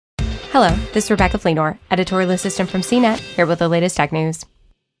Hello, this is Rebecca Fleenor, editorial assistant from CNET, here with the latest tech news.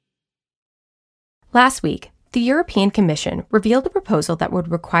 Last week, the European Commission revealed a proposal that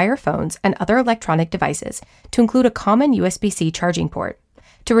would require phones and other electronic devices to include a common USB-C charging port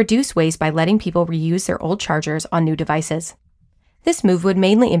to reduce waste by letting people reuse their old chargers on new devices. This move would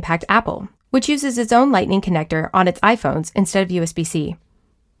mainly impact Apple, which uses its own Lightning connector on its iPhones instead of USB-C.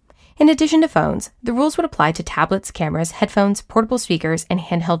 In addition to phones, the rules would apply to tablets, cameras, headphones, portable speakers, and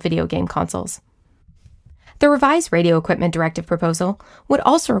handheld video game consoles. The revised radio equipment directive proposal would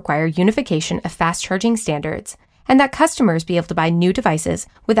also require unification of fast charging standards, and that customers be able to buy new devices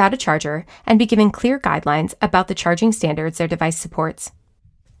without a charger and be given clear guidelines about the charging standards their device supports.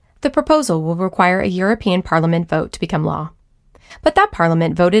 The proposal will require a European Parliament vote to become law. But that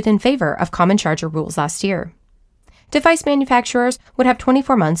Parliament voted in favor of common charger rules last year. Device manufacturers would have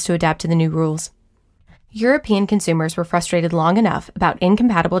 24 months to adapt to the new rules. European consumers were frustrated long enough about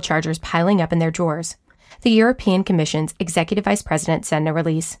incompatible chargers piling up in their drawers. The European Commission's executive vice president said in a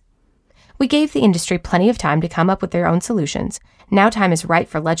release, "We gave the industry plenty of time to come up with their own solutions. Now time is right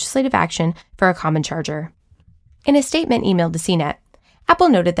for legislative action for a common charger." In a statement emailed to CNET, Apple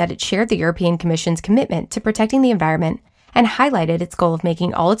noted that it shared the European Commission's commitment to protecting the environment and highlighted its goal of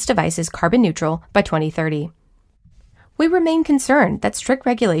making all its devices carbon neutral by 2030. "We remain concerned that strict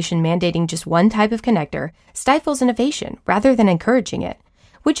regulation mandating just one type of connector stifles innovation rather than encouraging it,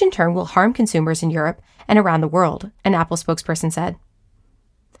 which in turn will harm consumers in Europe and around the world," an Apple spokesperson said.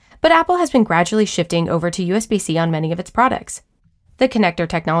 But Apple has been gradually shifting over to USB-C on many of its products. The connector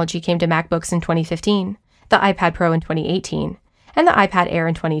technology came to MacBooks in 2015, the iPad Pro in 2018, and the iPad Air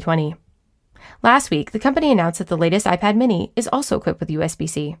in 2020. Last week, the company announced that the latest iPad mini is also equipped with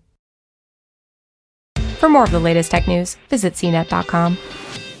USB-C. For more of the latest tech news, visit cnet.com.